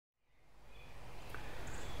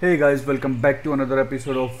Hey guys, welcome back to another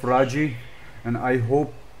episode of राजी and I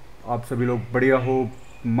hope आप सभी लोग बढ़िया हो,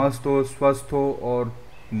 मस्त हो, स्वस्थ हो और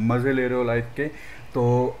मज़े ले रहे हो लाइफ के। तो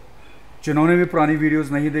जिन्होंने भी पुरानी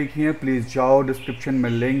वीडियोस नहीं देखी हैं प्लीज़ जाओ, डिस्क्रिप्शन में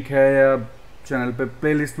लिंक है या चैनल पे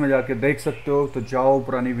प्लेलिस्ट में जाके देख सकते हो। तो जाओ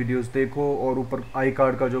पुरानी वीडियोस देखो और ऊपर आई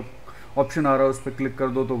कार्ड का जो ऑप्शन आ रहा है उस पर क्लिक कर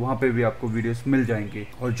दो तो वहाँ पे भी आपको वीडियोस मिल जाएंगी।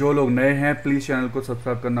 और जो लोग नए हैं प्लीज़ चैनल को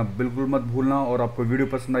सब्सक्राइब करना बिल्कुल मत भूलना, और आपको वीडियो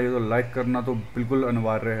पसंद आई तो लाइक करना तो बिल्कुल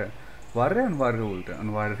अनिवार्य है। अनिवार्य बोलते हैं,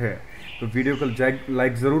 अनिवार्य है। तो वीडियो को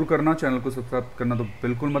लाइक ज़रूर करना, चैनल को सब्सक्राइब करना तो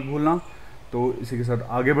बिल्कुल मत भूलना। तो इसी के साथ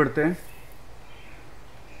आगे बढ़ते हैं।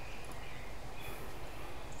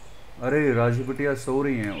 अरे राजी बिटिया सो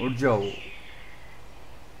रही हैं, उठ जाओ,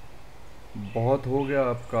 बहुत हो गया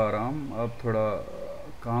आपका आराम, अब थोड़ा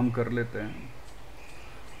काम कर लेते हैं।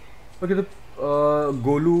 ओके, तो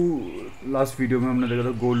गोलू, लास्ट वीडियो में हमने देखा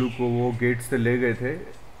था गोलू को वो गेट से ले गए थे।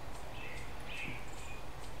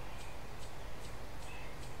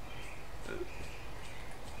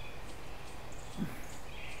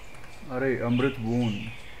 अरे अमृत बूंद,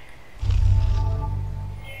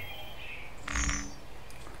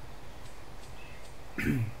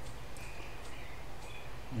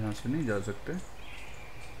 यहाँ से नहीं जा सकते।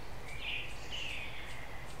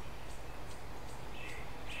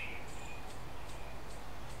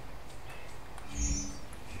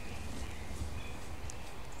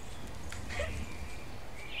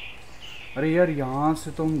 अरे यार यहाँ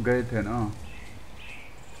से तो हम गए थे ना।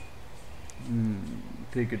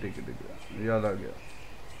 ठीक है ठीक है ठीक है, याद आ गया।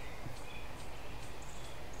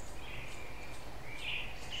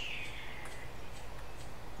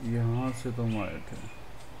 यहाँ से तो हम आए थे,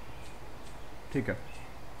 ठीक है।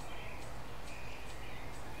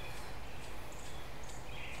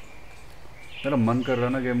 मेरा मन कर रहा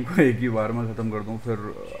है ना गेम को एक ही बार में ख़त्म कर दूं, फिर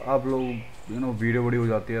आप लोग वीडियो बड़ी हो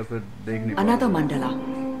जाती है, फिर देख नहीं Another पाओगे। mandala,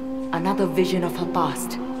 another vision of her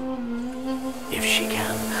past. If she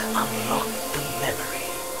can unlock the memory.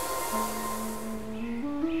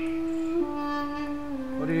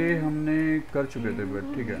 और ये हमने कर चुके थे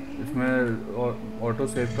बट ठीक है, इसमें ऑटो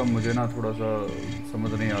सेव का मुझे ना थोड़ा सा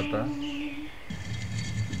समझ नहीं आता है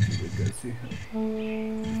ये कैसी है।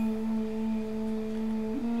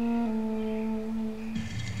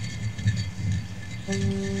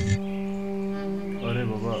 अरे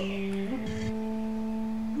बाबा,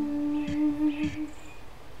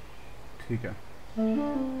 ठीक है।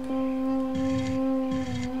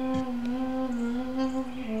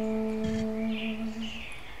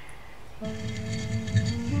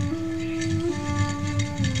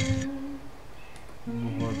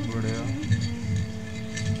 बहुत बढ़िया।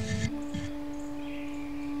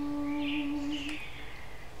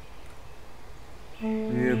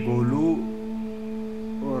 ये गोलू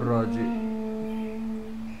और राजी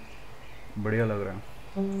बढ़िया लग रहा है।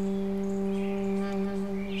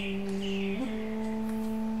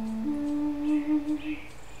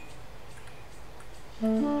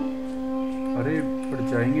 अरे पर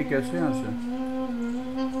जाएंगे कैसे यहाँ से?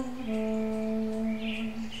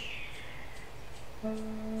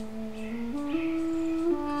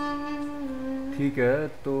 ठीक है,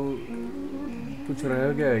 तो कुछ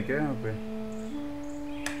रह गया है क्या यहाँ पे?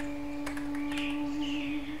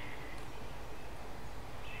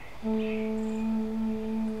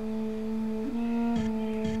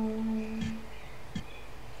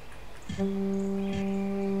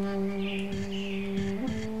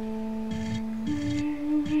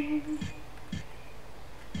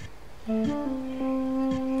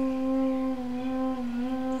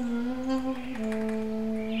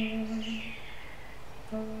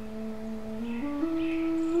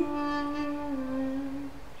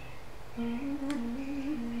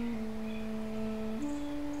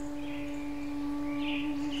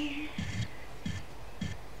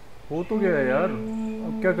 हो तो गया है यार,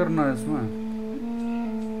 अब क्या करना है इसमें?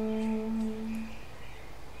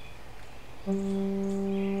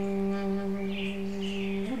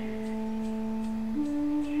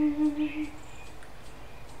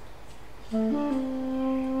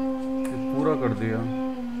 ये पूरा कर दिया।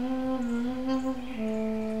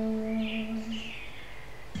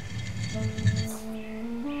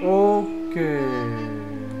 ओके,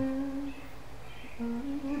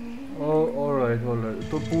 ऑलराइट,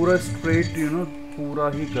 तो पूरा स्ट्रेट पूरा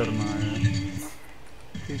ही करना है।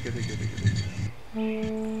 ठीक है ठीक है ठीक है ठीक है।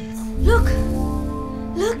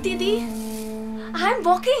 Look, Didi. I'm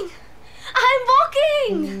walking.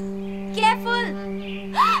 Careful.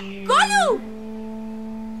 Golu.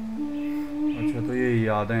 अच्छा, तो ये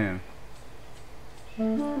यादें हैं।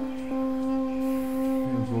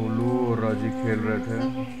 गोलू और राजी खेल रहे थे।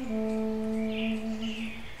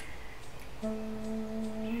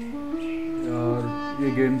 ये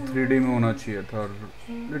गेम 3D में होना चाहिए था,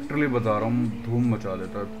 लिटरली बता रहा हूँ, धूम मचा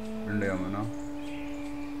देता इंडिया में ना।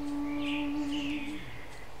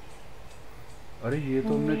 अरे ये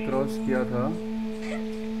तो हमने क्रॉस किया था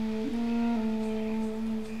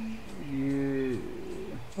ये।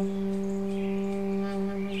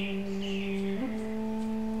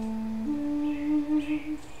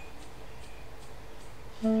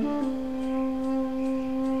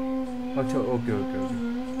 अच्छा ओके ओके ओके।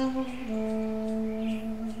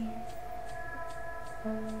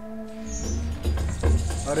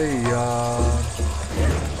 अरे यार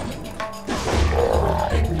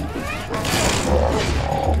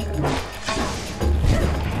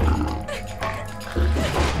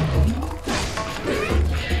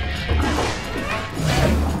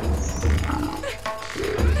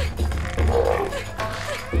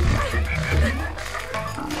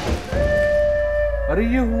अरे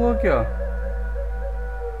ये हुआ क्या?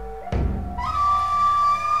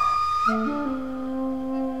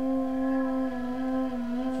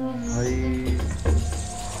 भाई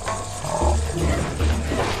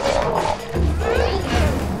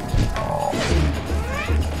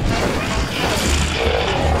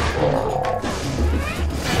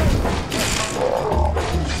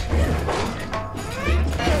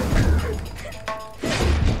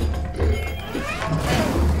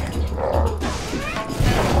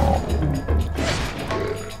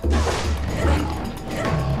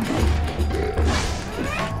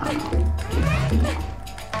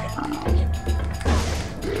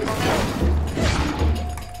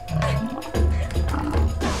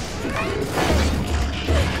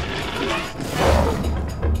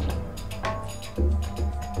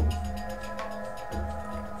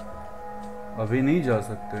अभी नहीं जा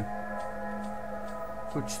सकते,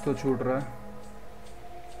 कुछ तो छूट रहा है।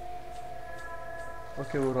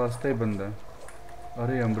 ओके वो रास्ता ही बंद है।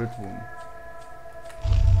 अरे अमृत बूंद,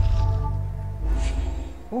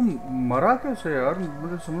 वो मरा कैसे यार,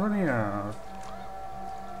 मुझे समझ नहीं आया यार।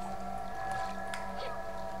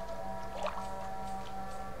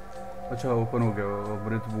 अच्छा ओपन हो गया,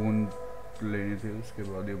 अमृत बूंद लेनी थी, उसके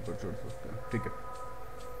बाद ही ऊपर चढ़ सकते हैं, ठीक है।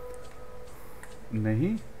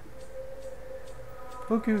 नहीं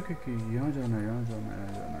ओके ओके ओके, यहाँ जाना है, यहाँ जाना है,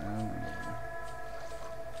 यहाँ जाना है, यहाँ जाना है।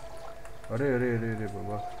 अरे अरे अरे अरे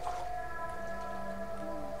बाबा,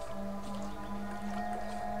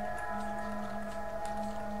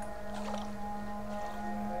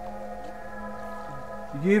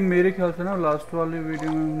 ये मेरे ख्याल से ना लास्ट वाले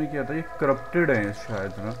वीडियो में हमने किया था, ये करप्टेड है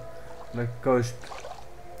शायद ना, लाइक कष्ट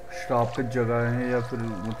श्रापित जगह है, या फिर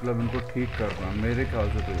मतलब इनको ठीक करना, मेरे ख्याल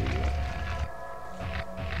से तो यही है।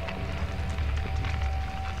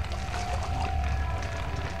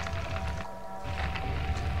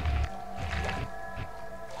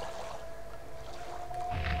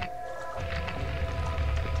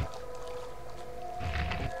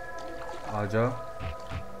 आजा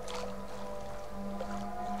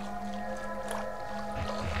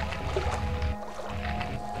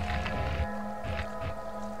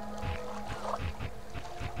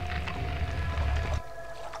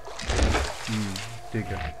ठीक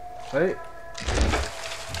है। अरे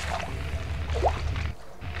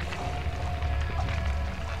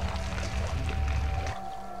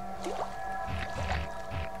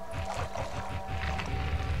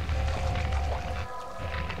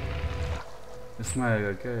इसमें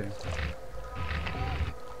आएगा क्या ये?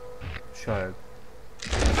 शायद।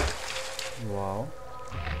 वाओ,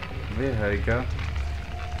 वे है क्या?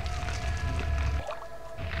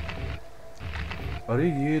 अरे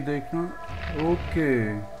ये देखना, ओके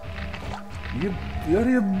ये यार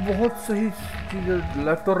ये बहुत सही चीज़ है।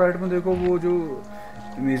 लेफ्ट और राइट में देखो, वो जो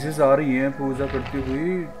इमेजेस आ रही हैं पूजा करती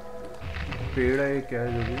हुई, पेड़ है क्या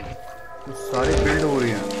है, जो भी तो सारी बिल्ड हो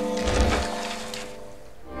रही हैं।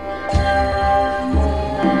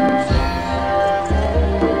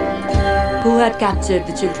 Who had captured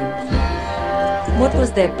the children? What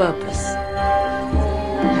was their purpose?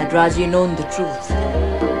 Had Raji known the truth,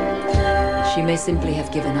 she may simply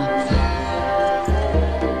have given up.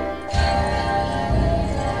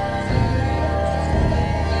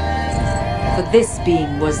 For this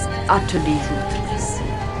being was utterly ruthless,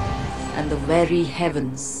 and the very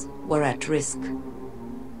heavens were at risk.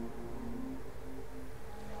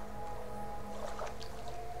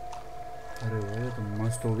 अरे वाह, ये तो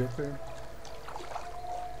मस्त हो गया पेड़।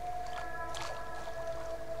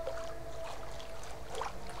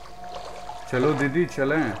 चलो दीदी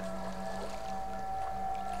चलें।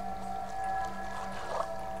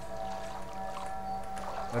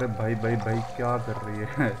 अरे भाई भाई भाई क्या कर रही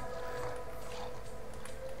है?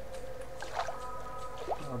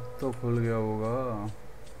 अब तो खुल गया होगा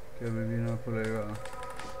कभी भी ना खुलेगा।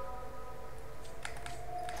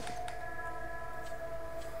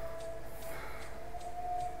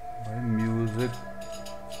 भाई म्यूजिक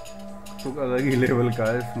तो अलग ही लेवल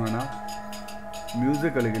का है इसमें ना,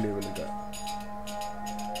 म्यूजिक अलग ही लेवल का है।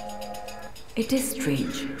 It is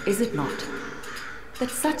strange, is it not,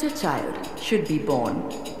 that such a child should be born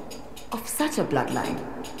of such a bloodline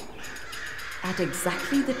at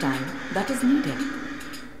exactly the time that is needed.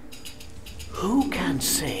 Who can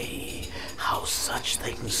say how such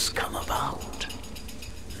things come about?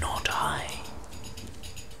 Not I.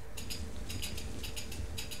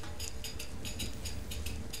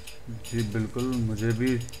 जी बिल्कुल, मुझे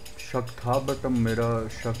भी शक था, but अब मेरा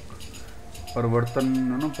शक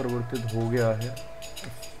परिवर्तित हो गया है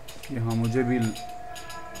कि हाँ, मुझे भी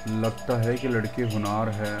लगता है कि लड़की होनार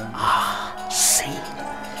है। See,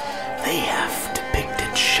 they have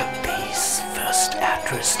depicted Shakti's first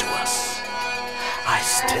address to us. I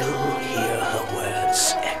still hear her words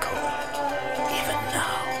echo, even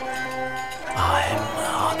now. I am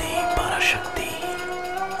Adi Parashakti.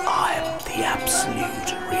 I am the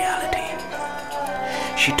absolute reality.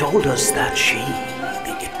 She told us that she,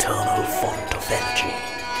 the eternal font of energy,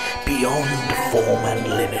 beyond form and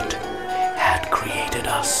limit, had created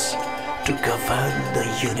us to govern the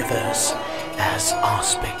universe as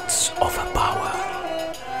aspects of her power.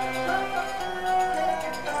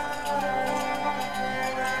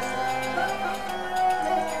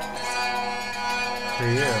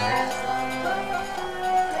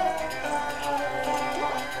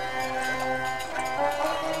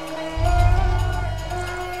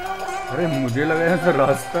 अरे मुझे लगा ऐसा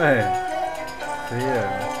रास्ता है। सही है,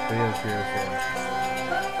 सही है, सही है, सही है।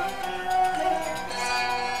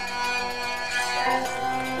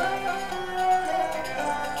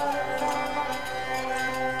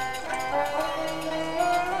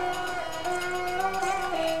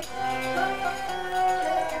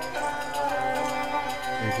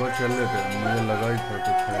 एक बार चल लेते हैं, मुझे लगा ही था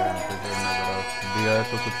कुछ है यहाँ पे, जो नजर दिया है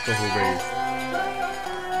तो कुछ तो हो गई।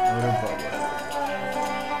 अरे बाबा,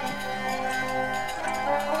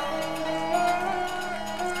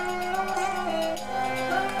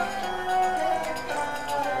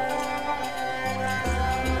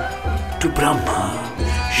 To Brahma,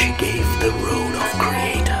 she gave the role of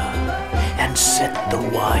creator and set the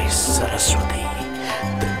wise Saraswati,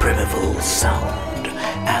 the primeval sound,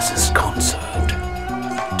 as his consort.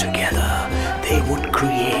 Together, they would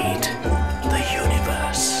create the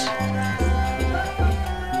universe.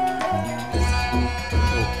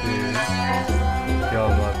 Okay, क्या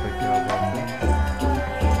बात है, क्या बात है।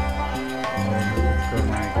 और कुछ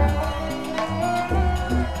करना है क्या?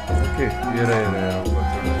 ओके, ये रहे ऊपर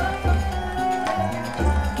चढ़ना है।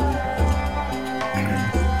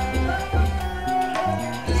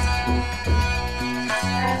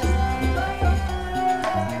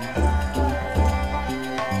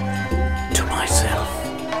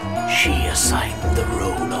 She assigned the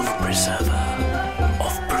role of preserver,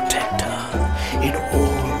 of protector in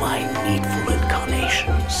all my needful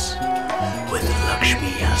incarnations, with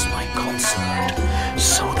Lakshmi as my consort,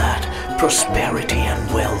 so that prosperity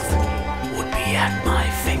and wealth would be at my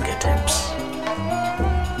fingertips.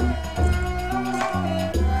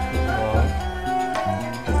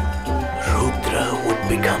 Rudra would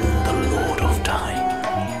become the Lord of Time,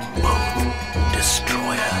 both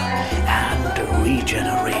destroyer and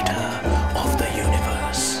regenerator of the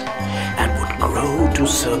universe, and would grow to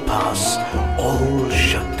surpass all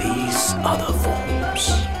Shakti's other forms.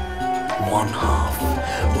 One half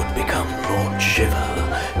would become Lord Shiva,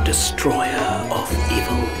 destroyer of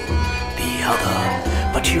evil. The other,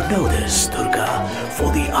 but you know this, Durga,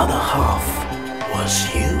 for the other half was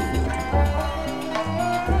you.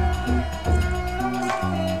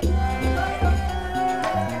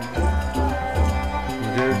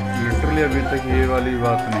 अभी तक ये वाली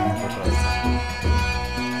बात नहीं पता,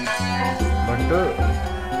 but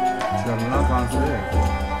चलना कहाँ से?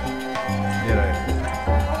 ये रहा।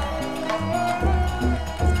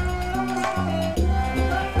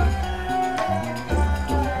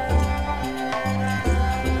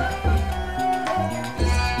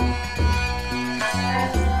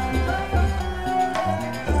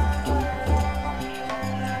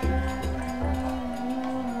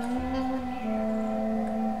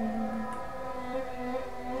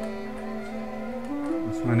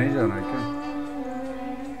 इसमें नहीं जाना है क्या?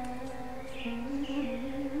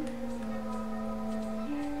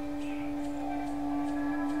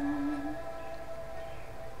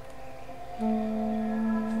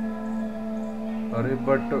 अरे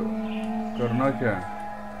बट करना क्या है?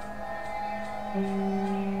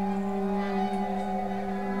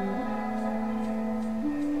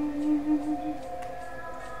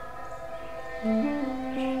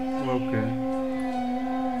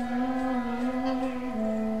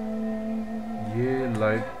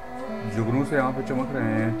 यहाँ पे चमक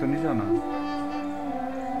रहे हैं तो नहीं जाना।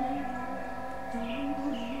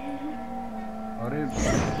 अरे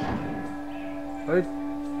अरे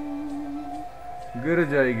गिर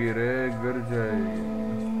जाएगी रे, गिर जाएगी।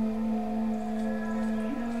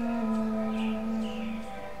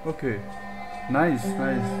 Okay nice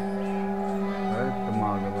nice. अरे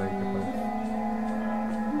दिमाग है भाई के पास।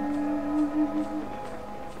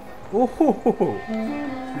 ओहो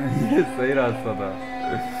ये सही रास्ता था।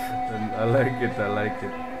 I like it, I like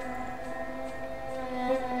it.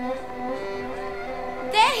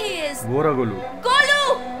 There he is. वो रहा Golu. Golu!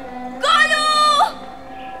 Golu!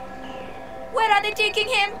 Where are they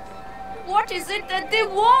taking him? What is it that they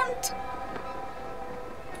want?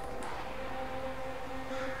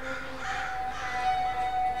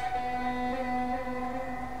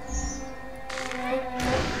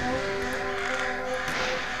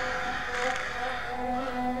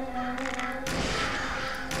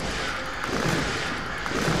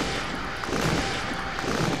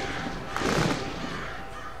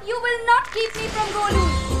 You will not keep me from Golu.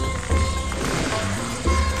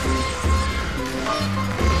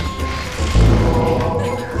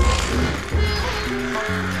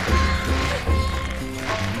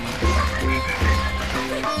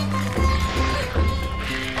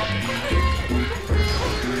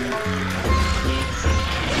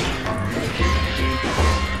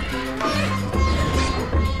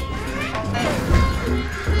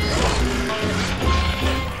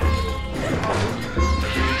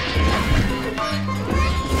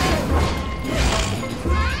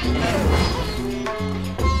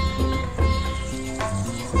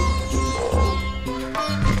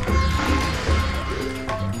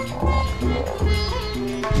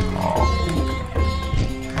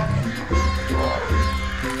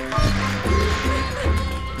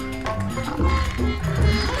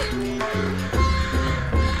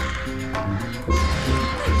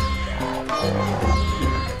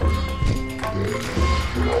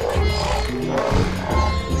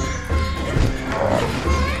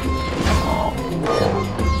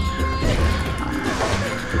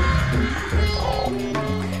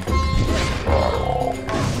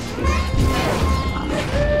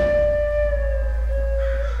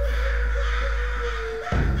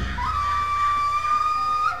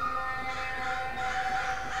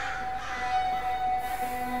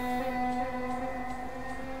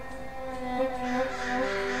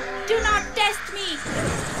 Do not test me.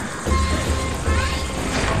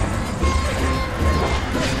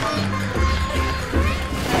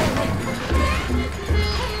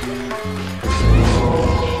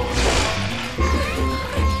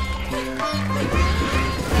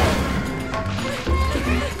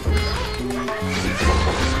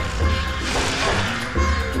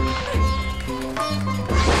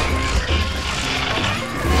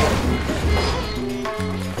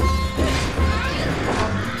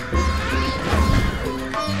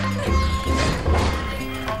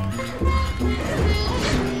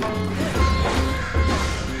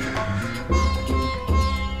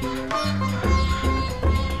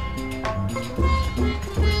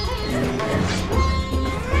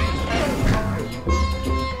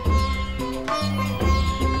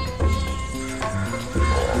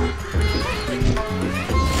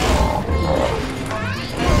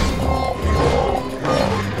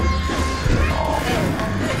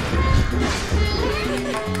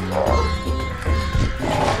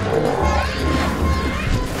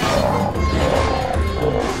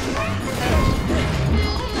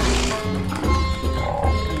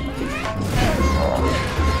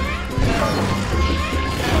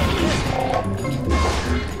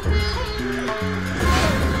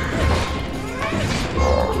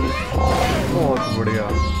 बढ़िया।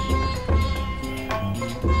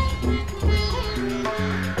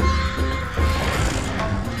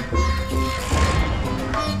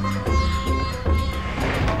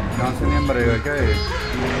 यहाँ से नहीं मरेगा क्या ये?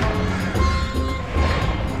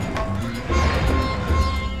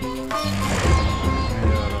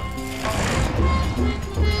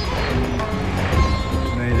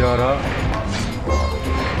 नहीं जा रहा।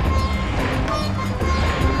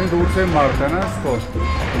 इतनी दूर से मारता है ना इसको।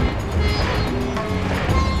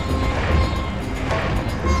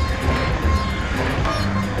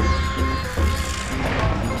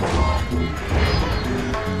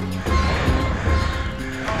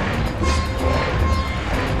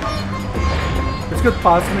 इसके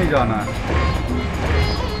पास नहीं जाना है।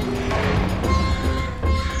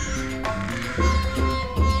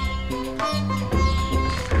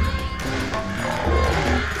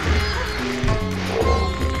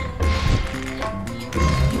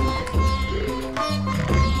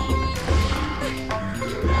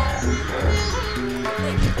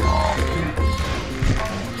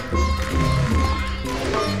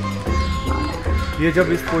 ये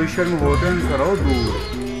जब इस पोजीशन में होते हैं सर आओ दूर।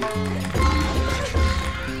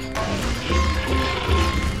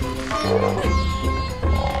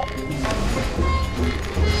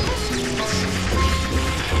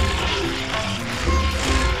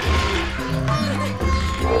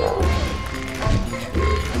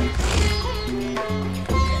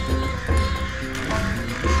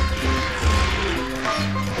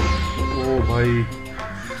 ओ भाई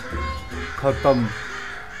खत्म।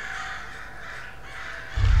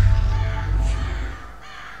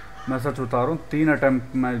 मैं सच बता रहा हूँ 3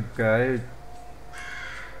 अटेम्प्ट में गए।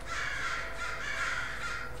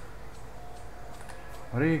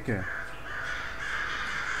 अरे ये क्या?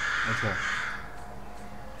 अच्छा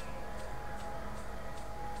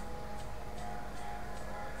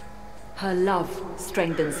Her love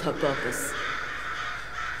strengthens her purpose.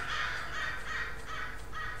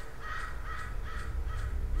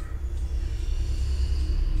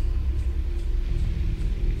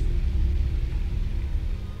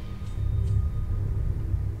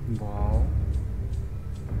 Wow.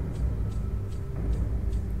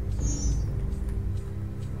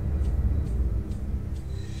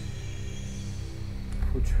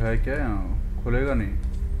 कुछ है क्या यहाँ? खुलेगा नहीं।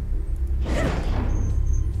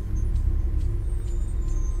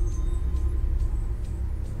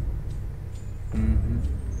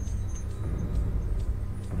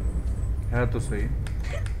 है तो सही।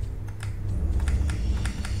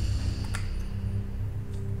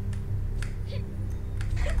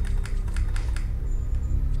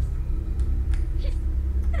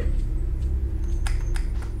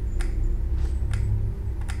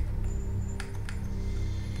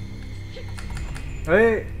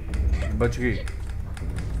 बच गई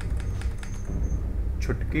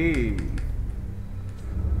छुटकी।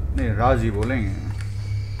 नहीं राजी बोलेंगे।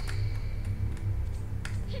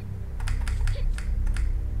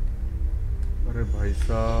 अरे भाई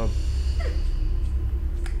साहब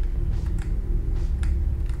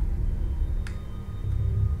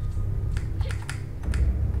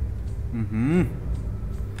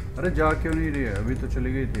अरे जा क्यों नहीं रही है? अभी तो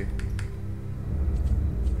चली गई थी।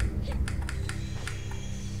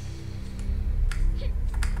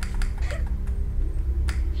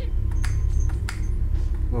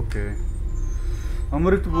 ओके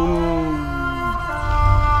अमृत बूंद।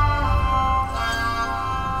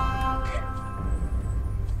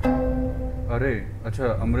 अरे अच्छा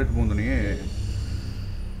अमृत बूंद नहीं है।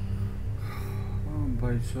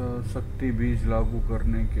 भाई साहब शक्ति बीज लागू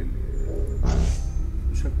करने के लिए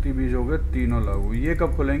शक्ति बीज हो गए तीनों लागू। ये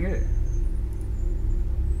कब खुलेंगे?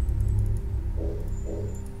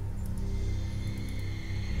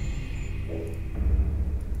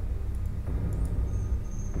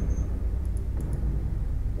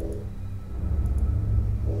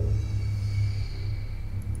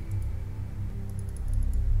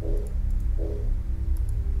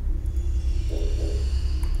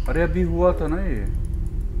 अरे अभी हुआ था ना ये।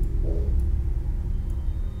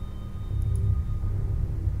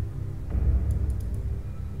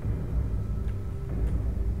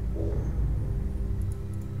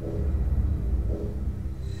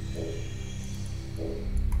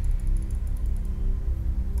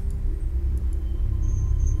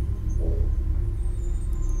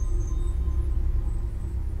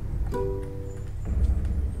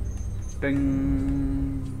 टिंग।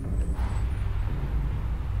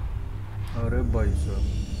 अरे भाई साहब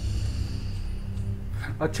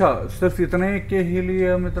अच्छा सिर्फ इतने के ही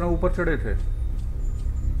लिए हम इतना ऊपर चढ़े थे।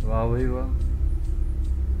 वाह भाई वाह।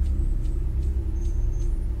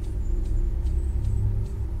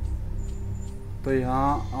 तो यहाँ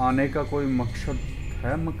आने का कोई मकसद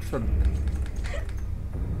है? मकसद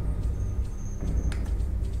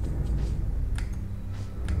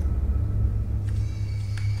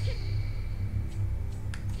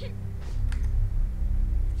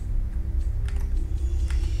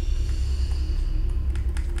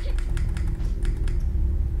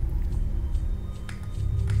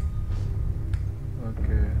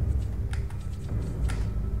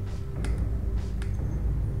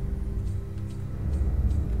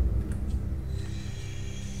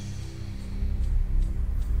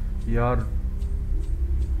यार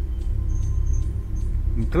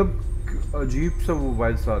मतलब अजीब सा वो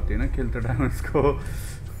वाइब्स आती है ना खेलते टाइम इसको।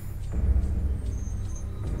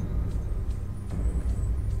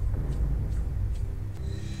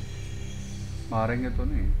 मारेंगे तो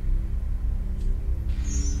नहीं?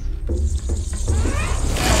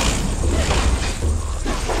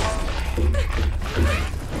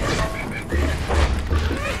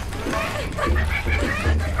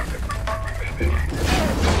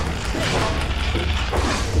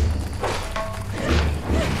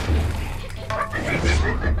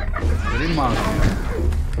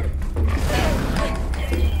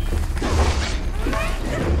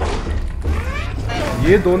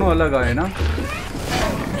 ये दोनों अलग आए ना।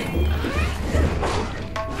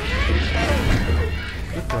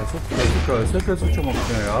 कैसे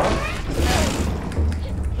चमकते हैं यार।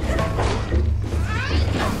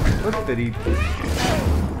 तेरी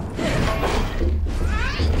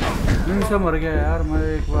इनसे मर गया यार मैं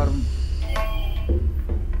एक बार।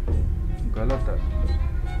 गलत है।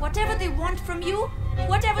 Whatever they want from you,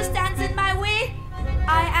 whatever stands in my way,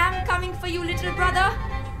 I am coming for you, little brother.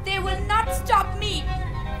 They will not stop me.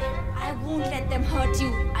 I won't let them hurt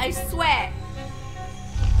you, I swear.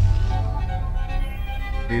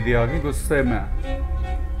 दीदी आ गई गुस्से में,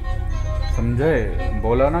 समझे?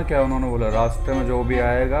 बोला ना क्या उन्होंने बोला, रास्ते में जो भी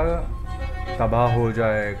आएगा तबाह हो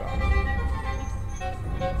जाएगा।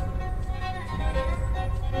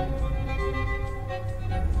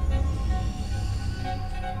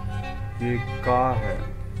 ये क्या है?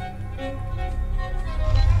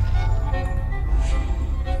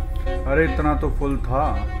 अरे इतना तो फुल था,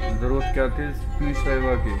 जरूरत क्या थी इतनी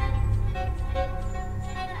सेवा की?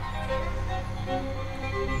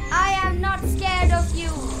 I am not scared of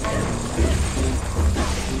you.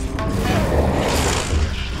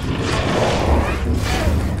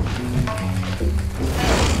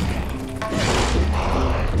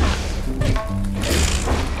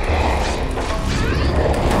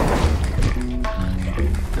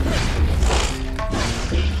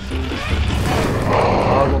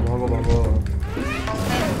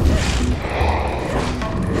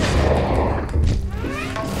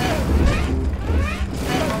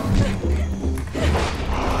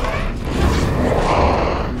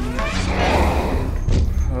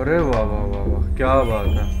 अरे वाह वाह वाह वाह, क्या बात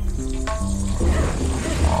है।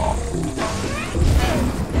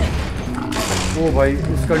 ओ भाई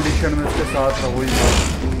इस कंडीशन में इसके साथ रहो ही बात।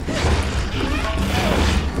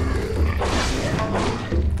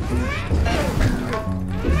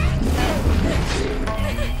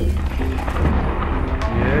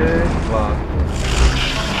 ये बात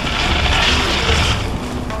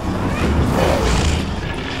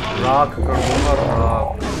राख कर दूंगा,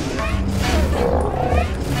 राख।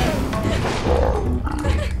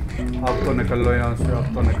 अब तो निकल लो यहाँ से,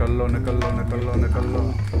 अब तो निकल लो निकल लो निकल लो निकल लो।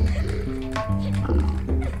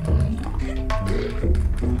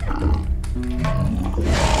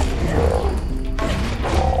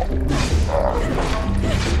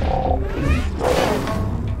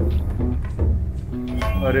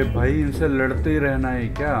 अरे भाई इनसे लड़ते ही रहना है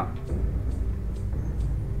क्या?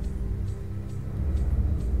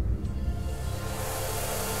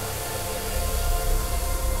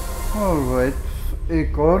 ऑलराइट,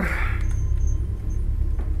 एक और।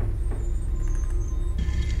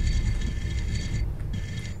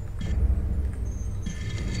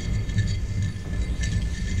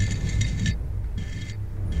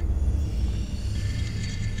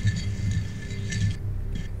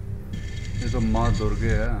 ये तो माँ दुर्गे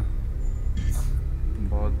है,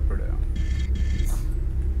 बहुत बढ़िया।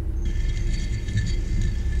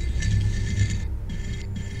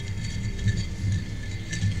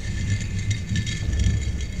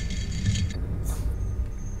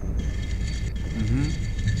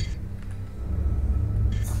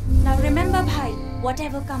 Now remember, bhai,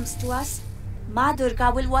 whatever comes to us, Ma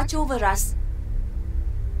Durga will watch over us.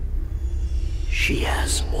 She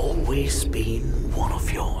has always been one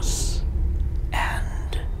of yours.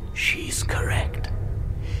 And she's correct.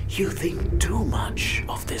 You think too much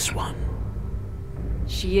of this one.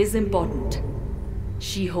 She is important.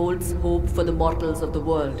 She holds hope for the mortals of the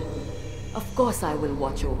world. Of course I will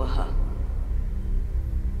watch over her.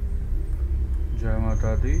 जय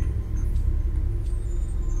माता दी।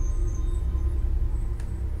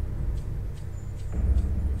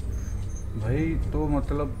 भाई तो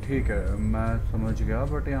मतलब ठीक है, मैं समझ गया,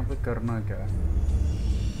 बट यहाँ पे करना क्या है?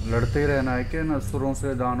 लड़ते ही रहना है क्या असुरों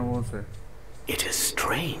से, दानवों से? It is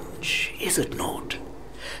strange, is it not,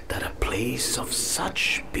 that a place of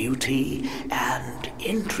such beauty and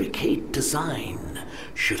intricate design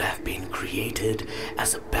should have been created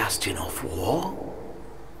as a bastion of war?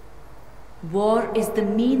 War is the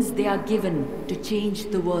means they are given to change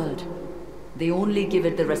the world. They only give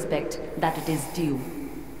it the respect that it is due.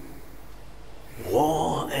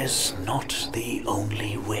 War is not the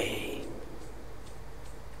only way.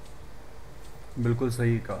 बिल्कुल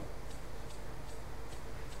सही कहा।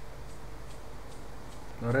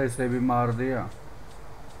 अरे इसे भी मार दिया।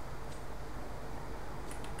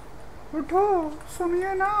 उठो,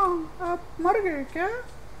 सुनिए ना, आप मर गए क्या?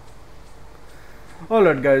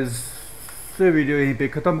 ऑलराइट गाइस, ये वीडियो यहीं पे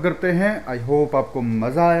ख़त्म करते हैं। आई होप आपको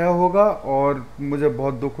मज़ा आया होगा, और मुझे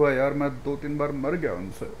बहुत दुख हुआ यार, मैं 2-3 बार मर गया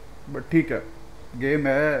उनसे, बट ठीक है। गेम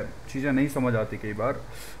है, चीज़ें नहीं समझ आती कई बार,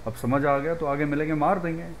 अब समझ आ गया तो आगे मिलेंगे मार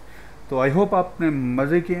देंगे। तो आई होप आपने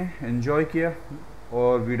मज़े किए, एंजॉय किया,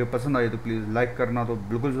 और वीडियो पसंद आई तो प्लीज़ लाइक करना तो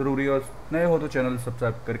बिल्कुल ज़रूरी है, और नए हो तो चैनल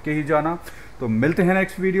सब्सक्राइब करके ही जाना। तो मिलते हैं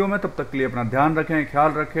नेक्स्ट वीडियो में, तब तक के लिए अपना ध्यान रखें,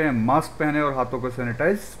 ख्याल रखें, मास्क पहने और हाथों को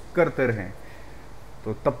सैनिटाइज करते रहें।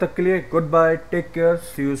 तो तब तक के लिए good bye, take care,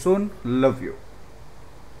 C you soon, love you.